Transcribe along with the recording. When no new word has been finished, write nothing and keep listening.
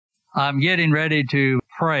I'm getting ready to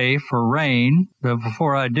pray for rain, but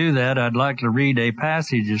before I do that, I'd like to read a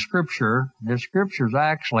passage of Scripture. This Scripture is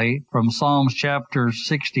actually from Psalms chapter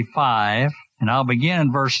 65, and I'll begin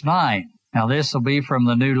in verse 9. Now, this will be from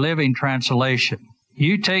the New Living Translation.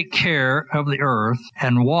 You take care of the earth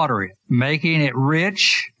and water it, making it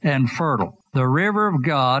rich and fertile. The river of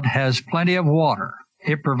God has plenty of water.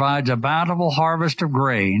 It provides a bountiful harvest of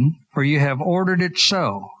grain, for you have ordered it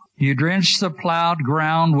so. You drench the plowed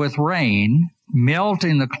ground with rain,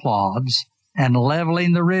 melting the clods and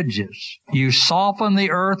leveling the ridges. You soften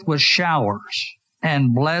the earth with showers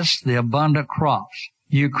and bless the abundant crops.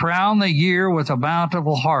 You crown the year with a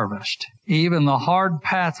bountiful harvest. Even the hard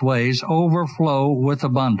pathways overflow with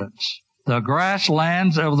abundance. The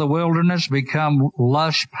grasslands of the wilderness become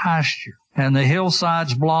lush pasture, and the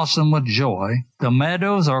hillsides blossom with joy. The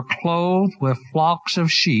meadows are clothed with flocks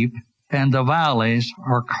of sheep, and the valleys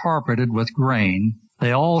are carpeted with grain.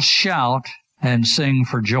 They all shout and sing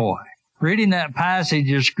for joy. Reading that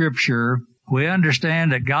passage of Scripture, we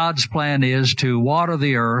understand that God's plan is to water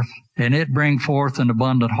the earth and it bring forth an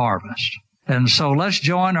abundant harvest. And so let's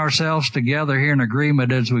join ourselves together here in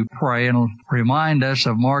agreement as we pray and remind us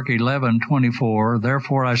of Mark 11:24.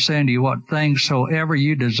 Therefore I say unto you, what things soever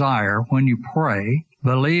you desire when you pray,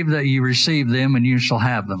 believe that you receive them and you shall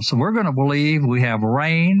have them. So we're going to believe we have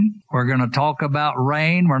rain. We're going to talk about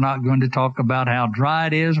rain. We're not going to talk about how dry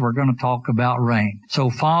it is. We're going to talk about rain. So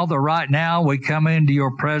Father, right now we come into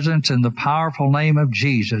your presence in the powerful name of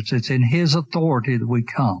Jesus. It's in his authority that we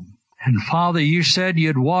come. And Father, you said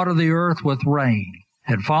you'd water the earth with rain.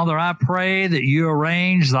 And Father, I pray that you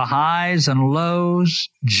arrange the highs and lows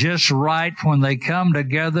just right when they come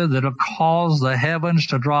together, that'll cause the heavens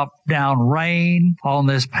to drop down rain on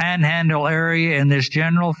this panhandle area and this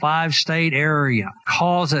general 5-state area.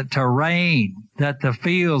 Cause it to rain, that the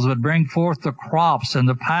fields would bring forth the crops and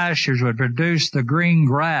the pastures would produce the green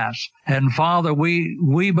grass. And Father,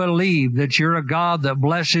 we believe that you're a God that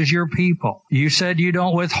blesses your people. You said you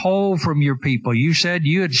don't withhold from your people. You said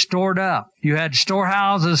you had stored up. You had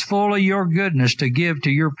storehouses full of your goodness to give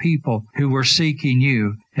to your people who were seeking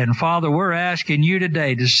you. And Father, we're asking you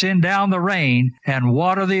today to send down the rain and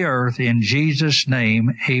water the earth in Jesus' name.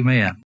 Amen.